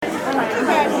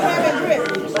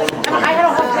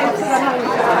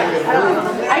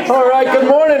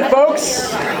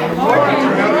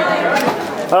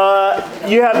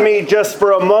you have me just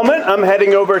for a moment. I'm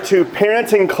heading over to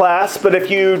parenting class, but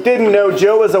if you didn't know,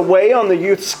 Joe is away on the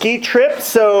youth ski trip,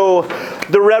 so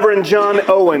the Reverend John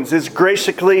Owens has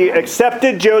graciously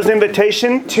accepted Joe's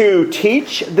invitation to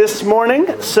teach this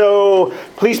morning. So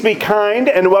please be kind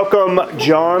and welcome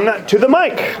John to the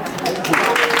mic.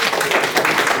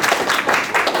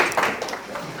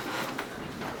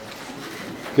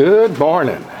 Good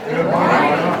morning. Good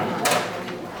morning.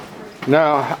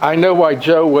 Now, I know why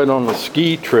Joe went on the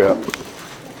ski trip.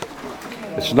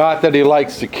 It's not that he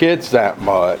likes the kids that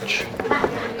much.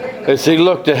 As he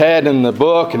looked ahead in the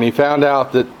book and he found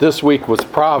out that this week was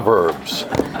Proverbs.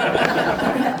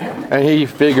 And he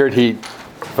figured he'd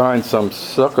find some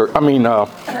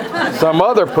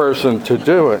other person to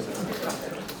do it.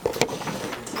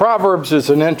 Proverbs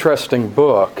is an interesting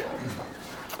book.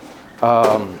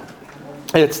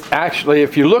 It's actually,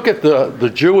 if you look at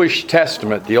the Jewish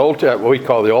Testament, what we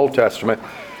call the Old Testament,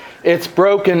 it's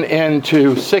broken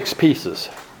into 6 pieces.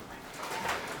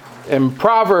 And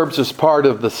Proverbs is part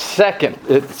of the second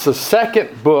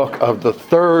book of the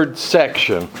 3rd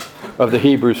section of the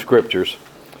Hebrew Scriptures.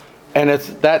 And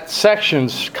that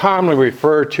section's commonly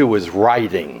referred to as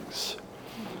writings.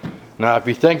 Now, if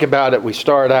you think about it, we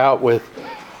start out with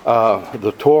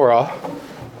the Torah,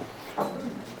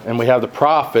 and we have the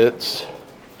prophets,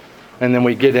 and then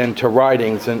we get into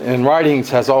writings. And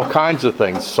writings has all kinds of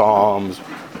things. Psalms,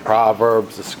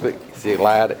 Proverbs, the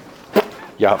Latin.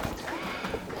 Yeah.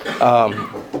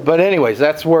 But anyways,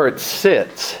 that's where it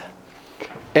sits.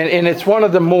 And it's one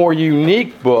of the more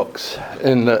unique books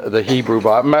in the Hebrew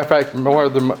Bible. Matter of fact, more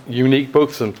of the unique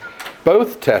books in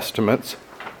both Testaments,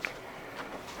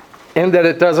 in that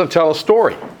it doesn't tell a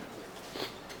story.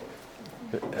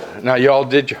 Now, you all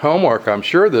did your homework, I'm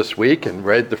sure, this week and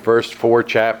read the first 4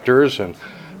 chapters and,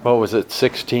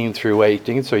 16 through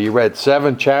 18. So you read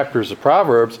 7 chapters of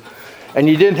Proverbs, and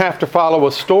you didn't have to follow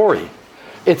a story.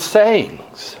 It's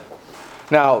sayings.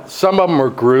 Now, some of them are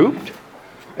grouped,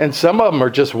 and some of them are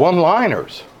just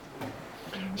one-liners.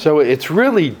 So it's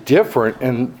really different,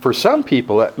 and for some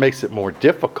people, that makes it more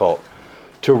difficult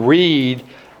to read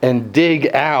and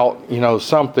dig out,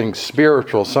 something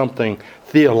spiritual, something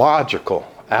theological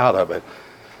out of it,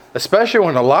 especially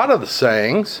when a lot of the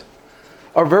sayings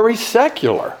are very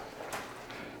secular.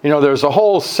 There's a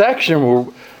whole section where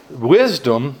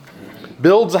wisdom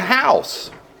builds a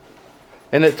house,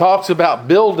 and it talks about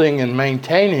building and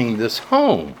maintaining this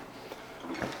home,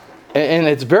 and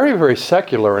it's very, very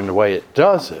secular in the way it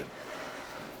does it.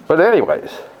 But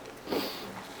anyways,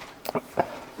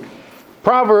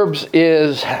 Proverbs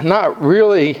is not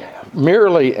really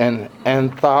merely an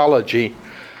anthology.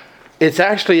 It's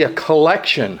actually a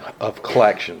collection of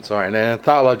collections. All right, an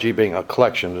anthology being a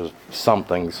collection of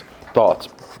something's thoughts,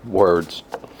 words.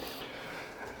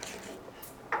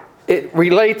 It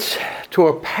relates to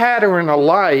a pattern of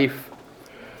life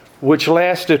which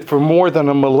lasted for more than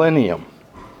a millennium.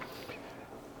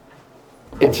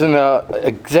 It's an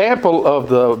example of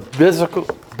the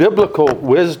biblical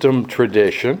wisdom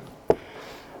tradition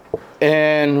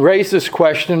and raises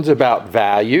questions about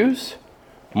values,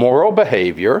 moral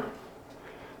behavior,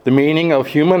 the meaning of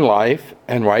human life,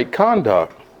 and right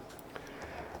conduct.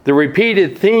 The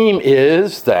repeated theme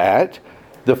is that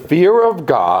the fear of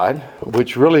God,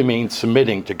 which really means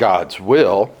submitting to God's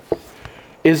will,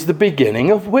 is the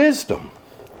beginning of wisdom.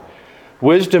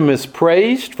 Wisdom is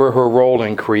praised for her role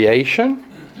in creation.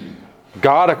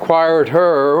 God acquired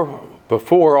her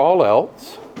before all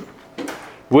else.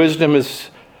 Wisdom is,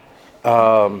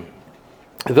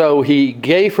 though he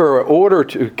gave her order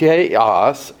to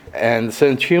chaos, and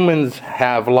since humans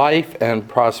have life and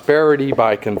prosperity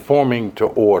by conforming to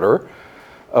order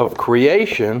of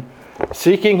creation,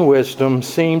 seeking wisdom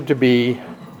seemed to be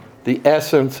the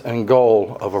essence and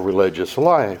goal of a religious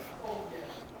life.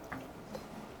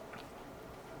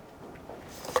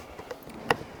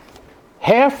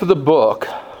 Half of the book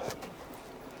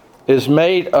is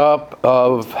made up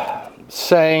of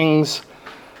sayings,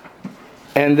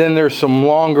 and then there's some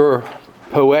longer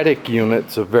poetic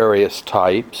units of various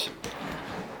types.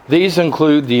 These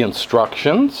include the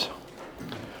instructions,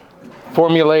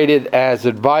 formulated as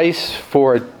advice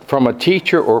from a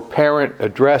teacher or parent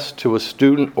addressed to a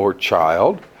student or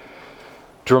child,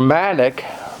 dramatic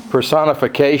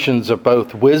personifications of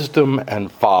both wisdom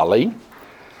and folly,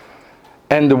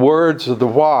 and the words of the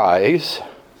wise,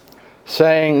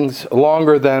 sayings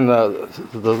longer than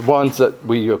the ones that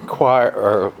we acquire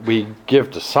or we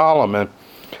give to Solomon,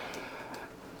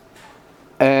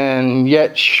 and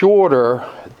yet shorter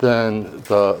than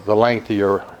the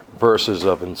lengthier verses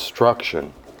of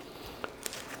instruction.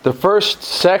 The first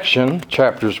section,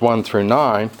 chapters 1 through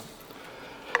 9,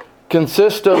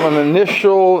 consists of an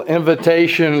initial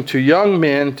invitation to young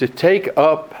men to take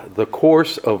up the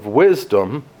course of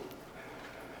wisdom.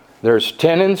 There's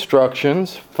 10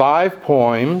 instructions, 5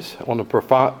 poems on the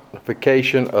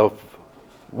personification of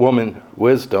woman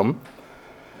wisdom.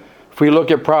 If we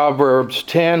look at Proverbs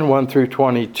 10, 1 through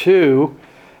 22,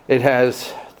 it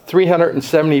has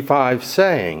 375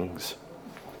 sayings,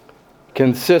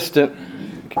 consistent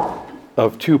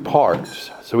of 2 parts.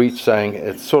 So each saying,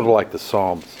 it's sort of like the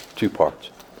Psalms, 2 parts.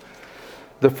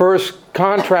 The first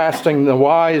contrasting the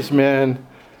wise men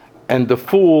and the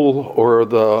fool, or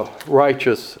the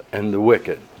righteous and the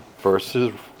wicked. First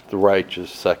is the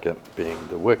righteous, second being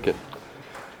the wicked.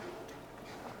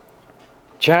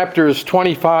 Chapters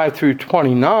 25 through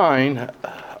 29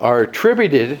 are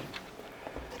attributed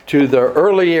to the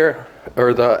earlier,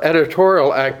 or the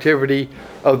editorial activity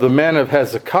of the men of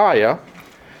Hezekiah,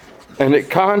 and it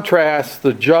contrasts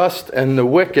the just and the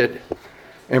wicked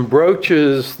and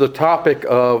broaches the topic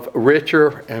of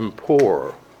richer and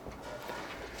poorer.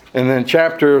 And then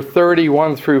chapter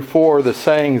 31 through 4, the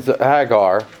sayings of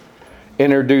Hagar,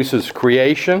 introduces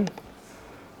creation,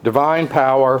 divine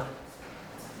power,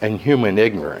 and human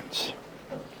ignorance.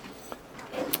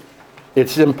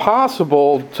 It's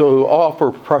impossible to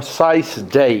offer precise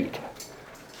date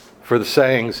for the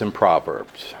sayings in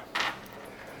Proverbs.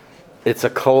 It's a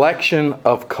collection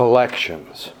of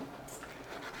collections,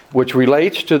 which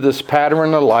relates to this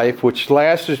pattern of life which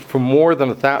lasted for more than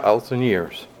 1,000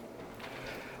 years.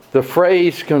 The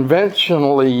phrase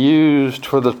conventionally used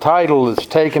for the title is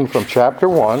taken from chapter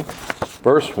 1,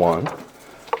 verse 1,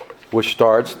 which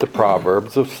starts the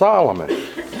Proverbs of Solomon.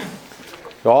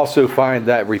 You also find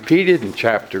that repeated in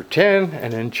chapter 10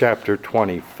 and in chapter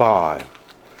 25.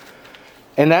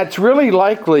 And that's really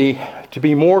likely to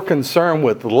be more concerned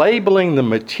with labeling the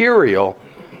material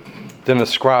than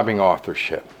ascribing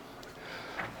authorship.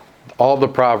 All the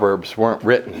Proverbs weren't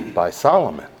written by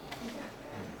Solomon.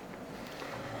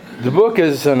 The book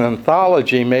is an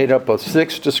anthology made up of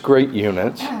 6 discrete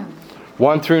units.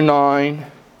 1 through 9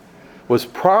 was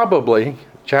probably,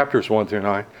 chapters 1 through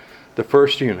 9, the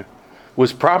first unit,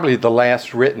 was probably the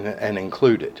last written and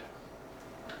included.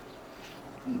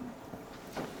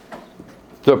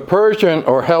 The Persian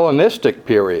or Hellenistic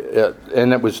period,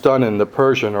 and it was done in the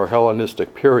Persian or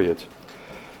Hellenistic periods.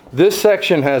 This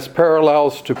section has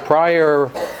parallels to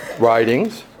prior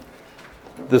writings.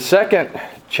 The second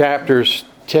chapters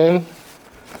 10,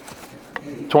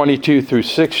 22 through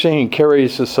 16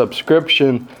 carries the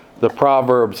subscription, the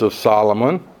Proverbs of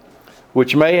Solomon,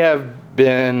 which may have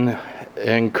been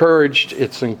encouraged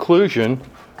its inclusion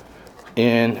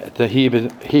in the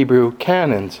Hebrew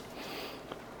canons.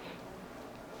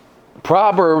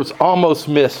 Proverbs almost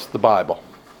missed the Bible.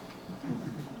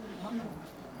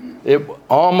 It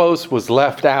almost was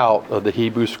left out of the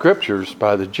Hebrew scriptures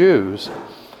by the Jews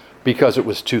because it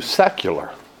was too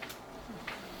secular.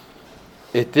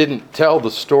 It didn't tell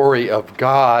the story of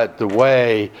God the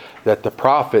way that the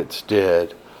prophets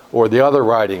did, or the other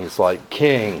writings like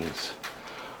Kings,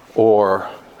 or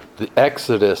the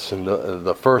Exodus and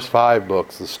the first 5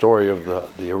 books, the story of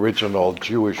the original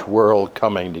Jewish world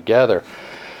coming together.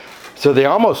 So they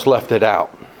almost left it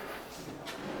out.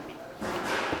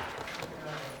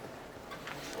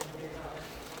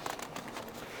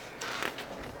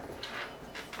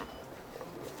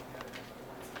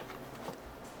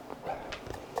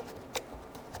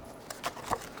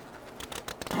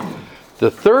 The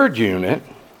third unit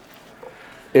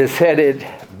is headed,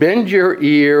 "Bend your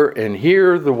ear and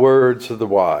hear the words of the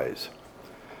wise."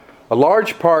 A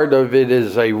large part of it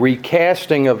is a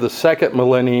recasting of the 2nd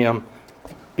millennium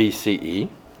BCE.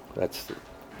 That's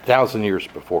 1,000 years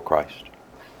before Christ.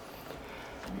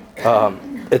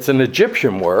 It's an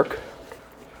Egyptian work.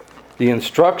 The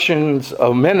instructions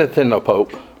of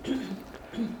Menethenopope,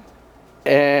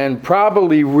 and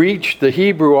probably reached the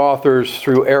Hebrew authors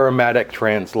through Aramaic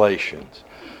translations.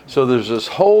 So there's this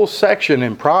whole section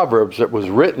in Proverbs that was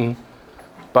written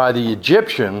by the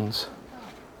Egyptians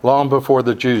long before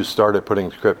the Jews started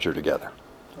putting scripture together.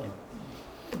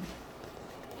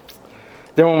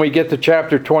 Then when we get to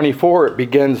chapter 24, it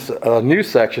begins a new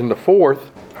section, the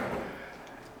 4th,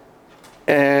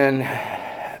 and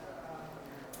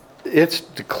it's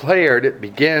declared, it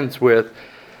begins with,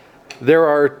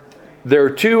 there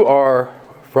two are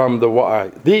from the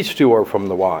wise. These two are from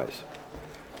the wise.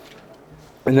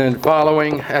 And then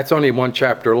following, that's only 1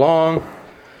 chapter long.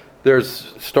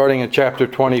 There's, starting in chapter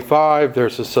 25,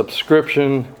 there's a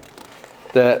subscription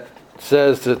that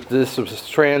says that this was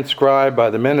transcribed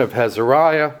by the men of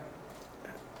Hezekiah.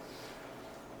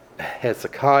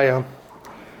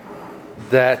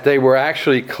 that they were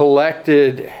actually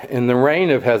collected in the reign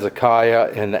of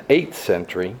Hezekiah in the 8th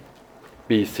century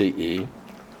BCE, a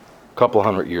couple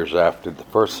hundred years after the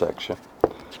first section.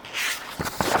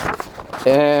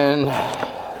 And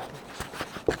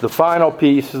the final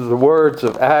piece is the words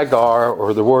of Agar,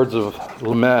 or the words of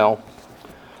Lamel,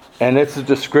 and it's a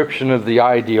description of the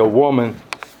ideal woman.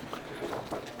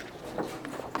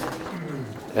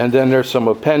 And then there's some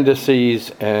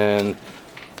appendices and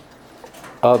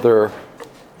other.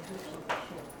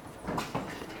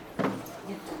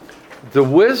 The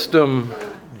wisdom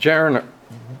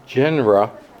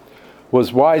genre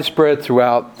was widespread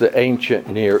throughout the ancient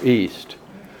Near East.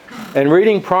 And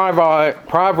reading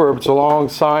Proverbs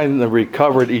alongside the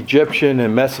recovered Egyptian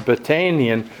and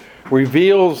Mesopotamian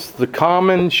reveals the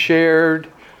common shared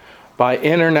by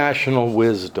international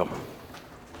wisdom.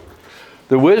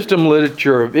 The wisdom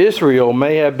literature of Israel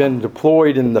may have been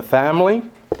deployed in the family,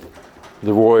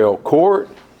 the royal court,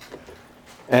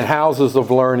 and houses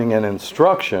of learning and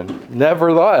instruction.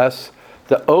 Nevertheless,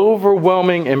 the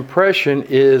overwhelming impression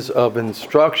is of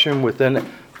instruction within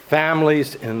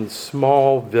families in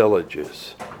small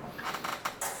villages.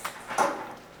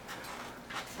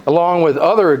 Along with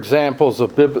other examples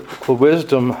of biblical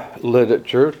wisdom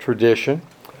literature tradition,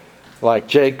 like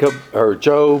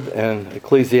Job and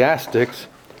Ecclesiastics,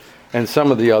 and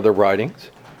some of the other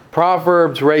writings,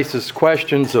 Proverbs raises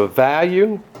questions of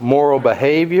value, moral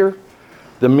behavior,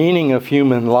 the meaning of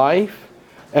human life,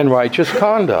 and righteous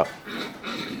conduct.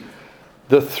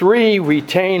 The three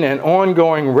retain an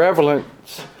ongoing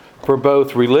relevance for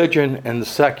both religion and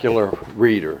secular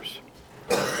readers.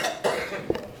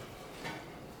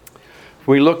 If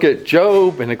we look at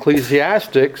Job and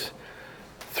Ecclesiastics,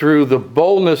 through the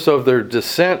boldness of their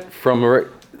descent from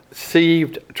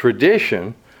received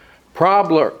tradition,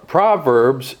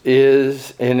 Proverbs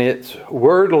is in its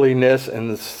wordliness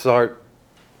and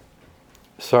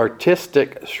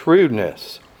sarcastic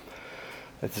shrewdness.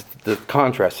 It's the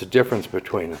contrast, the difference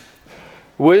between them.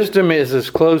 Wisdom is as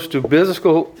close to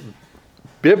biblical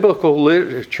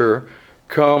literature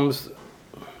comes.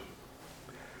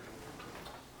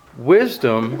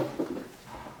 Wisdom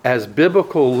as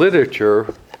biblical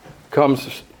literature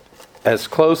comes as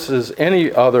close as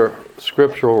any other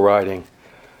scriptural writing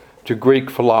to Greek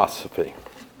philosophy,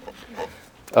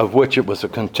 of which it was a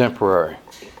contemporary.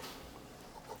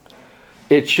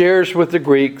 It shares with the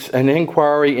Greeks an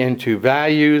inquiry into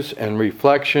values and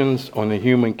reflections on the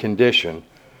human condition,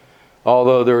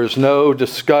 although there is no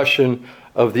discussion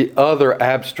of the other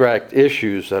abstract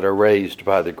issues that are raised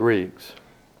by the Greeks.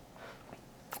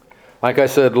 Like I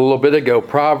said a little bit ago,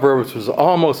 Proverbs was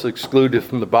almost excluded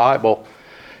from the Bible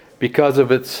because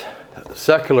of its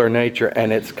secular nature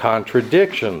and its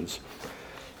contradictions.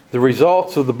 The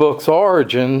results of the book's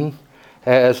origin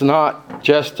as not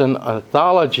just an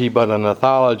anthology, but an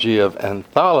anthology of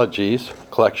anthologies,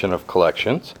 collection of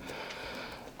collections.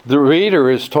 The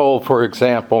reader is told, for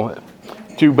example,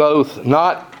 to both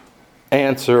not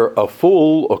answer a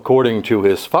fool according to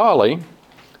his folly,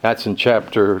 that's in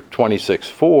chapter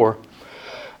 26:4,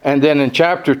 and then in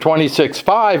chapter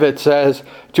 26:5 it says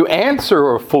to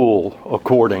answer a fool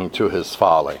according to his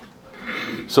folly.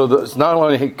 So it's not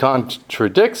only it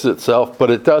contradicts itself, but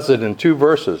it does it in two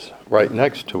verses right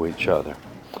next to each other.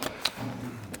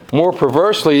 More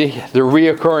perversely, the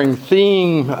reoccurring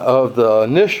theme of the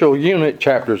initial unit,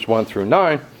 chapters 1 through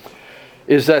 9,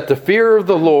 is that the fear of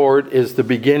the Lord is the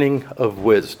beginning of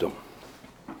wisdom.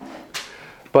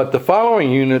 But the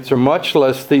following units are much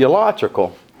less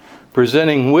theological,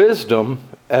 presenting wisdom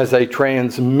as a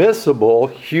transmissible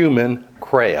human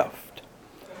craft.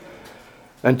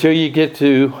 Until you get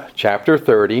to chapter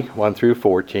 30, 1 through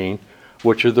 14,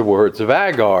 which are the words of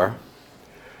Agar.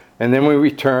 And then we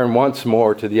return once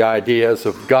more to the ideas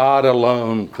of God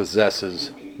alone possesses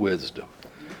wisdom.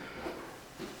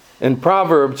 In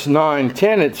Proverbs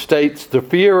 9:10, it states, the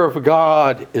fear of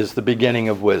God is the beginning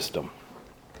of wisdom.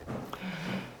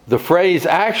 The phrase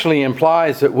actually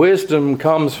implies that wisdom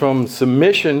comes from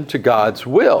submission to God's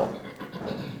will.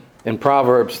 In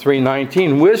Proverbs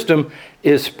 3:19, wisdom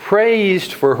is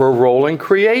praised for her role in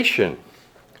creation.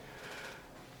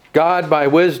 God, by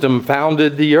wisdom,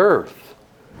 founded the earth.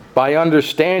 By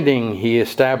understanding, he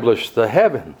established the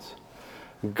heavens.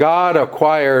 God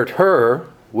acquired her,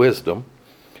 wisdom,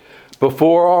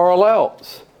 before all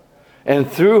else,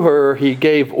 and through her he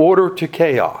gave order to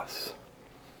chaos.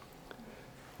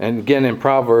 And again in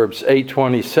Proverbs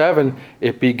 8:27,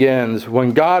 it begins,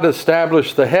 when God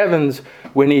established the heavens,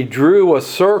 when he drew a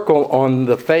circle on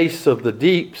the face of the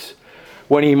deeps,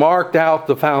 when he marked out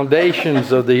the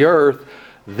foundations of the earth,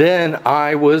 then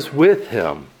I was with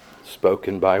him,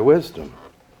 spoken by wisdom.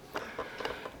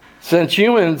 Since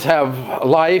humans have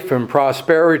life and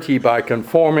prosperity by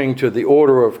conforming to the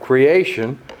order of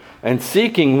creation, and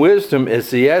seeking wisdom is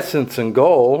the essence and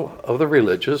goal of the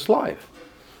religious life.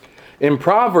 In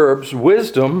Proverbs,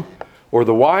 wisdom, or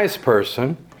the wise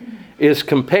person, is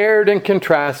compared and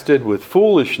contrasted with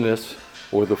foolishness,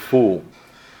 or the fool,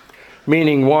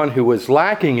 meaning one who is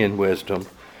lacking in wisdom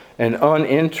and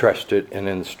uninterested in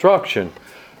instruction,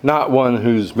 not one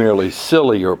who's merely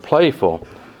silly or playful.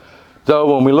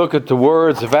 Though when we look at the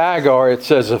words of Agar, it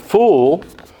says a fool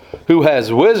who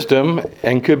has wisdom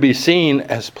and could be seen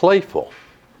as playful.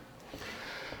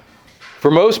 For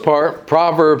most part,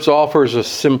 Proverbs offers a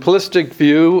simplistic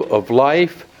view of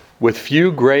life with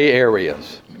few gray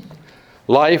areas.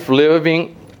 Life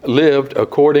lived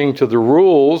according to the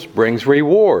rules brings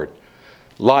reward.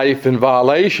 Life in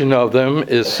violation of them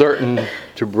is certain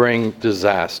to bring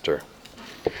disaster.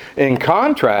 In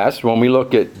contrast, when we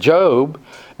look at Job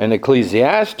and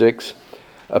Ecclesiastics,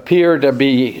 appear to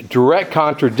be direct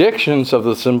contradictions of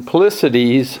the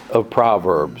simplicities of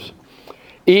Proverbs,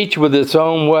 each with its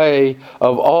own way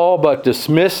of all but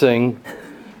dismissing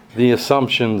the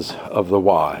assumptions of the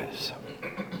wise.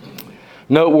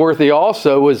 Noteworthy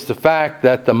also is the fact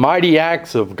that the mighty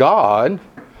acts of God,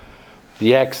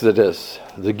 the Exodus,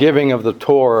 the giving of the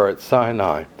Torah at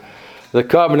Sinai, the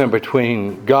covenant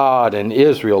between God and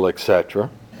Israel, etc.,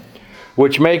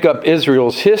 which make up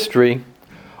Israel's history,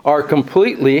 are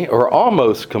completely or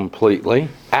almost completely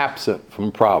absent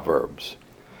from Proverbs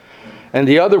and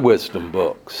the other wisdom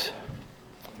books.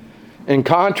 In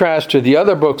contrast to the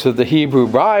other books of the Hebrew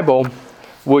Bible,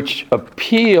 which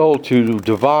appeal to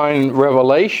divine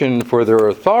revelation for their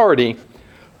authority,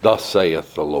 thus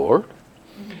saith the Lord,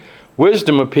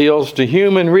 wisdom appeals to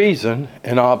human reason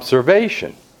and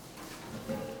observation.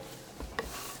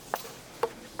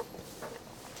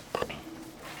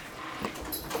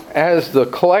 As the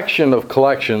collection of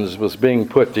collections was being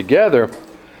put together,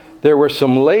 there were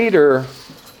some later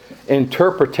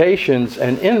interpretations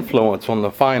and influence on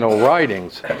the final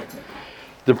writings.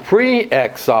 The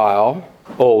pre-exile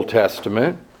Old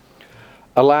Testament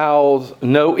allows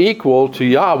no equal to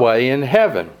Yahweh in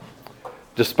heaven,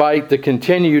 despite the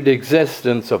continued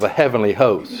existence of a heavenly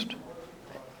host,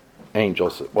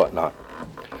 angels and whatnot.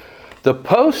 The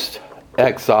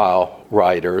post-exile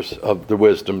writers of the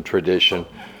wisdom tradition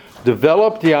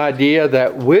developed the idea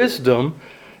that wisdom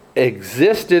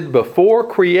existed before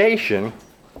creation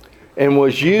and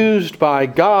was used by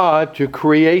God to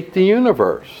create the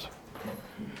universe.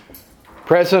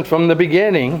 Present from the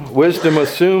beginning, wisdom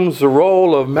assumes the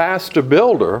role of master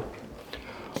builder,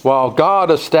 while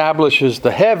God establishes the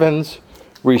heavens,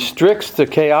 restricts the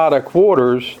chaotic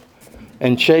waters,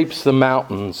 and shapes the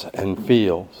mountains and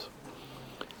fields.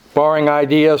 Borrowing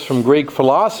ideas from Greek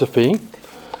philosophy,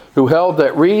 who held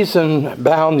that reason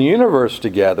bound the universe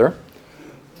together,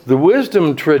 the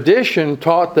wisdom tradition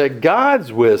taught that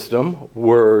God's wisdom,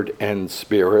 word, and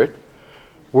spirit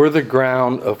were the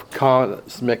ground of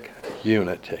cosmic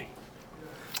unity.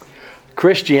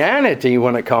 Christianity,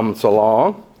 when it comes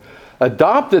along,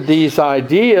 adopted these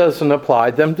ideas and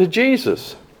applied them to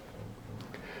Jesus.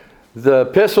 The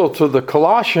epistle to the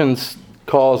Colossians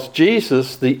calls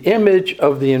Jesus the image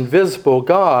of the invisible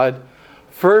God,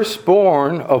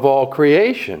 firstborn of all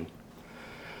creation,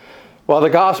 while the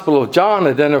Gospel of John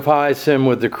identifies him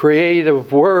with the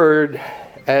creative word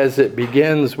as it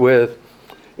begins with,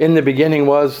 "In the beginning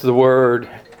was the Word,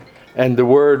 and the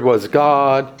Word was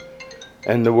God,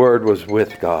 and the Word was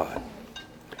with God."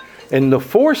 In the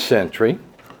 4th century,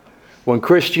 when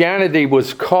Christianity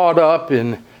was caught up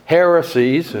in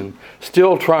heresies and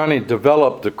still trying to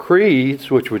develop the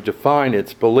creeds which would define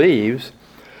its beliefs,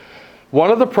 one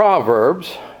of the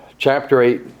Proverbs, chapter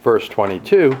 8, verse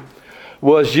 22,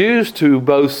 was used to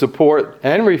both support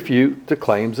and refute the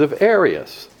claims of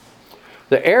Arius.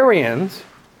 The Arians,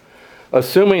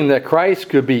 assuming that Christ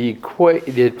could be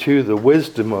equated to the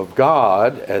wisdom of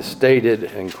God, as stated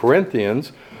in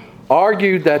Corinthians,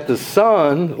 argued that the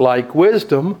Son, like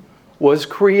wisdom, was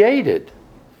created.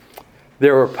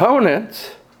 Their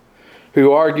opponents,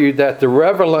 who argued that the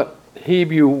relevant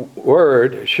Hebrew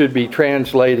word should be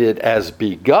translated as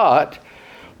begot,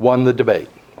 won the debate.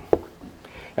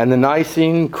 And the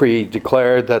Nicene Creed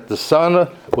declared that the Son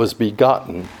was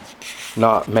begotten,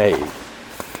 not made,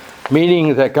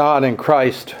 meaning that God and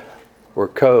Christ were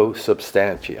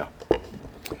co-substantia.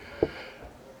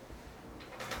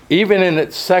 Even in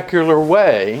its secular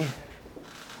way,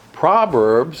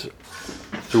 Proverbs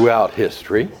throughout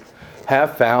history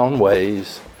have found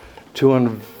ways to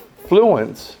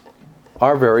influence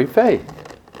our very faith,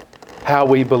 how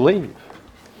we believe.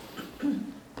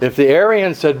 If the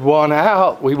Arians had won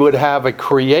out, we would have a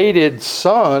created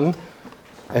son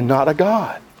and not a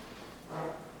God.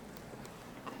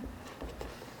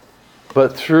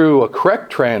 But through a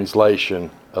correct translation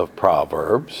of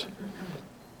Proverbs,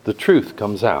 the truth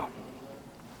comes out.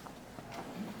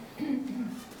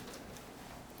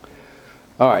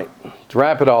 All right, to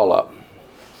wrap it all up.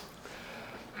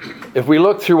 If we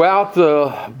look throughout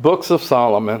the books of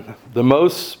Solomon,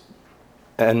 most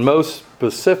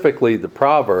specifically the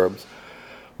Proverbs,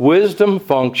 wisdom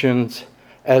functions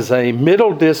as a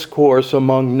middle discourse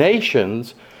among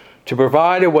nations to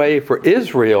provide a way for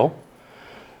Israel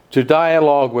to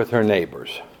dialogue with her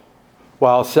neighbors,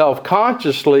 while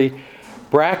self-consciously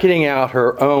bracketing out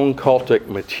her own cultic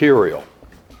material.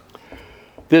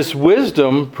 This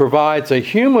wisdom provides a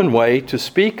human way to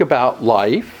speak about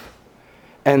life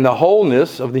and the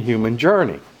wholeness of the human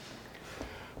journey.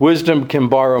 Wisdom can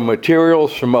borrow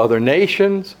materials from other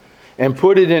nations and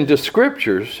put it into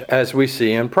scriptures, as we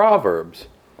see in Proverbs.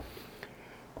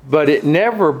 But it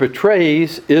never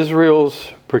betrays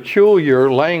Israel's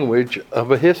peculiar language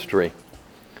of a history,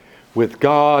 with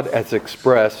God as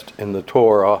expressed in the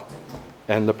Torah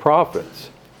and the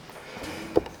prophets.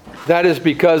 That is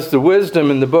because the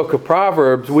wisdom in the book of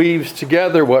Proverbs weaves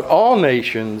together what all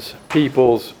nations,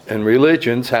 peoples, and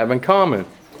religions have in common.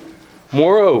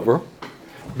 Moreover,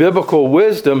 biblical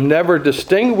wisdom never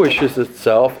distinguishes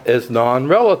itself as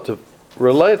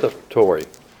non-relatory,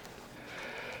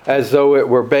 as though it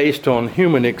were based on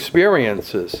human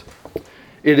experiences.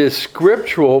 It is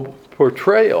scriptural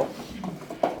portrayal.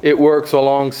 It works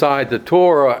alongside the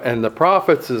Torah and the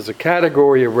prophets as a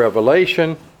category of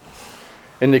revelation.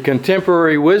 In the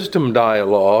contemporary wisdom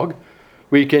dialogue,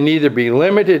 we can either be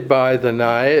limited by the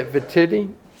naivety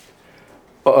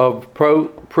of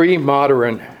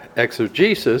pre-modern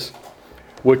exegesis,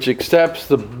 which accepts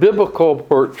the biblical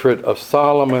portrait of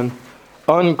Solomon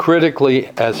uncritically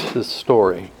as his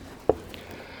story,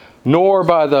 nor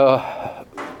by the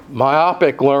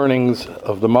myopic learnings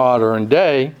of the modern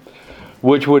day,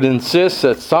 which would insist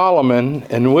that Solomon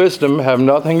and wisdom have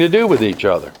nothing to do with each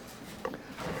other.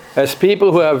 As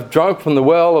people who have drunk from the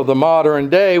well of the modern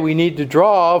day, we need to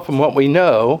draw from what we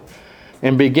know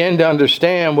and begin to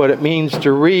understand what it means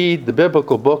to read the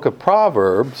biblical book of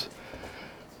Proverbs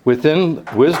within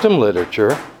wisdom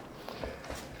literature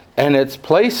and its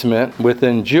placement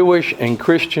within Jewish and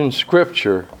Christian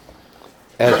scripture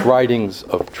as writings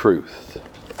of truth.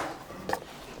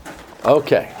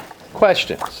 Okay,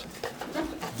 questions?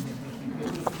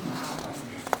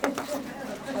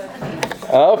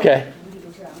 Okay.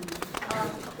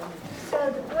 So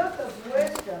the book of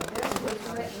wisdom, this was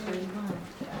written,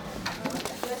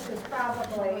 this is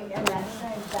probably in that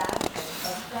same batch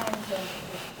of things that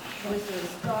was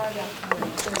discarded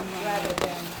rather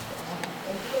than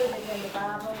included in the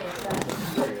Bible.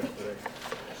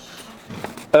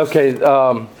 Okay,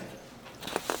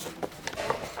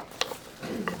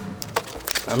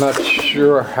 I'm not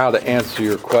sure how to answer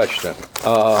your question.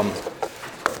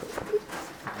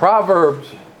 Proverbs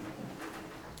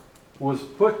was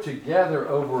put together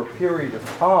over a period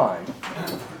of time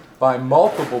by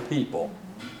multiple people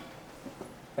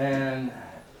and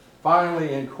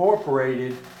finally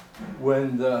incorporated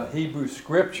when the Hebrew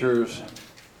scriptures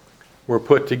were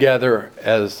put together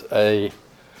as a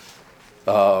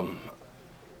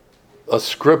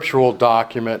scriptural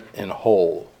document in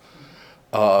whole.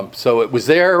 So it was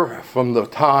there from the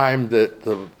time that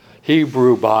the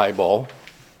Hebrew Bible,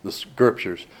 the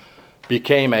scriptures,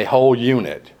 became a whole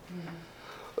unit.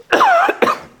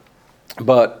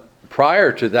 But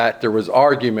prior to that, there was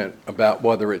argument about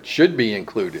whether it should be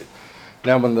included.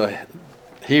 Now, when the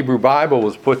Hebrew Bible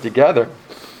was put together,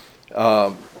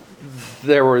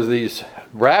 there were these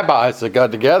rabbis that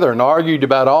got together and argued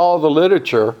about all the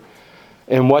literature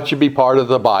and what should be part of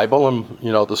the Bible and,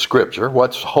 the scripture,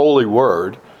 what's holy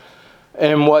word,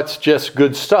 and what's just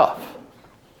good stuff.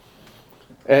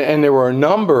 And there were a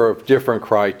number of different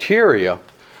criteria.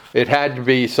 It had to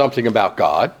be something about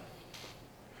God.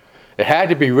 It had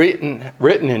to be written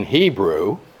in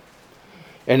Hebrew,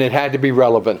 and it had to be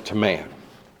relevant to man.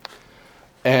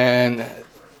 And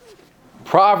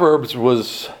Proverbs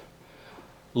was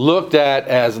looked at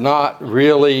as not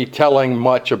really telling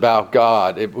much about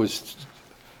God. It was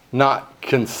not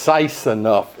concise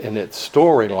enough in its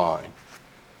storyline.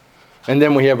 And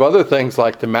then we have other things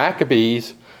like the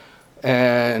Maccabees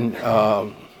and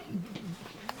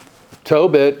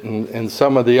Tobit and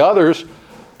some of the others,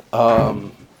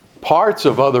 parts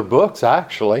of other books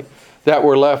actually, that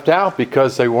were left out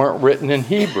because they weren't written in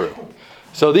Hebrew.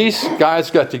 So these guys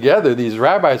got together, these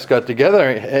rabbis got together,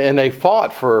 and they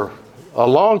fought for a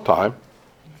long time,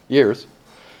 years,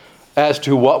 as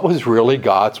to what was really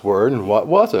God's word and what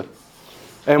wasn't.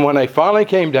 And when they finally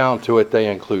came down to it,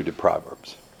 they included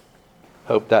Proverbs.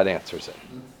 Hope that answers it.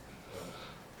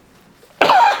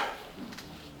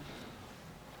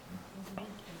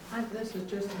 This is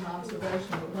just an observation,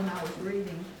 but when I was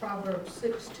reading Proverbs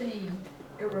 16,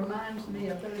 it reminds me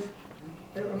of those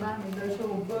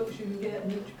little books you can get,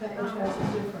 and each page has a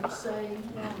different saying,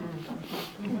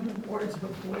 words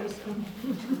of wisdom.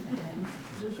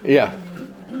 Yeah.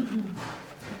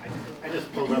 I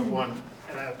just pulled up one,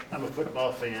 and I'm a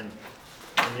football fan,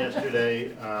 and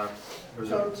yesterday, there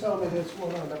was a... Tell me this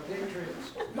one on the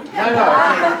Patriots. No,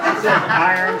 it says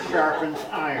iron sharpens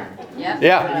iron. Yeah.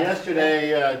 And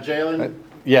yesterday, Jalen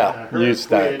Hurts Used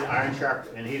that. tweeted iron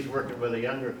sharp, and he's working with a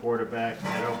younger quarterback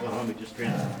at Oklahoma, he just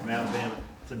transferred from Alabama.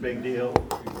 It's a big deal,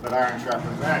 but iron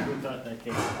sharpens iron, who thought that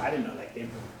came from? I didn't know that came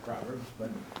from Proverbs, but...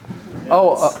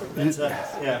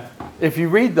 Yeah. If you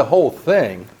read the whole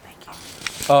thing,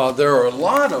 there are a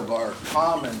lot of our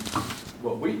common,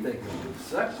 what we think of as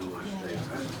secular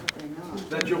statements,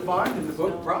 that you'll find in the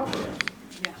book of Proverbs.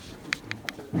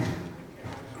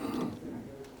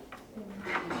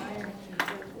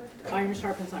 Iron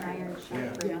sharpens iron.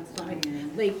 Yeah, it's fine.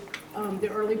 Like, the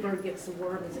early bird gets the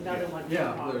worm is another one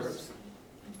from Proverbs.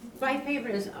 My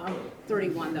favorite is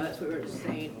 31, though, that's what we were just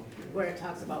saying, where it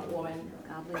talks about woman.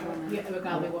 Godly woman. Yeah, a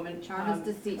godly woman. Charm is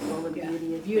deceitful and Yeah.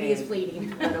 beauty is Beauty is vain.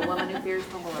 fleeting. But a woman who fears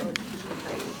the Lord.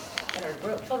 And her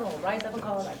children will rise up and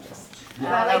call her righteous. I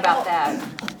don't know about that.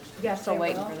 Yeah, Still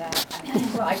waiting for that.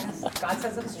 Well, God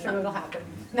says it's true, it'll happen.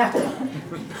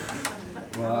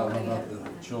 Well, I don't know about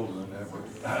the children ever,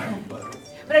 but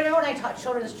But I remember when I taught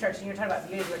children's church, and you were talking about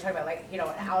beauty, we were talking about like, an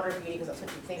outer beauty, because that's what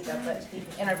you think of, but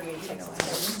inner beauty takes its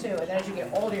place too. And then as you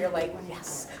get older, you're like,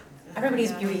 yes,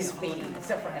 everybody's beauty is fleeting,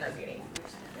 except for inner beauty.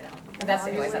 And that's,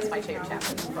 anyways, that's my favorite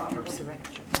chapter in Proverbs. Good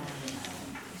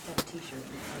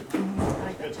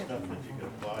stuff that you can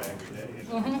apply every day.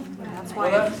 That's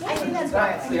well, why I think that's why.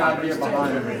 that's the idea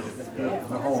behind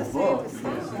the whole book. Is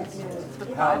the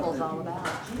Bible's all about.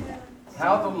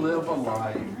 how to live a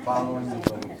life following the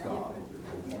will of God.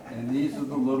 And these are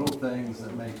the little things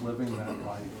that make living that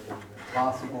life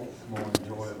possible, more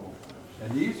enjoyable.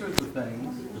 And these are the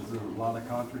things, there's a lot of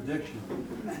contradiction,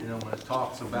 when it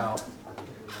talks about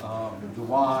the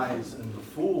wise and the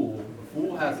fool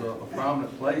has a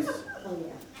prominent place.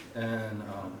 And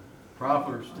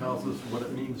Proverbs tells us what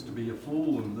it means to be a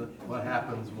fool and what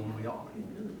happens when we are.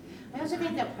 I also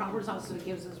think that Proverbs also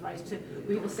gives us rise to,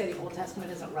 people say the Old Testament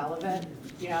isn't relevant.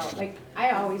 Like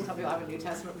I always tell people I'm a New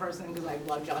Testament person because I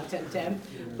love John 10:10.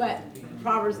 But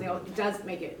Proverbs does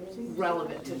make it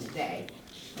relevant to today.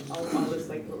 All those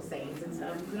like little sayings and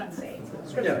stuff. They're not sayings, but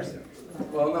scriptures. Yeah.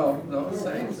 Well, no,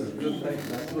 sayings are good things.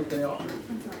 That's what they are.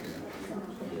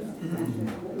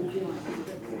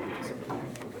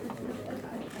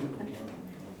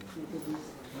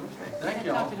 Thank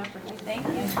you all. Thank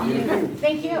you.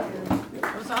 Thank you.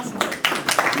 It was awesome.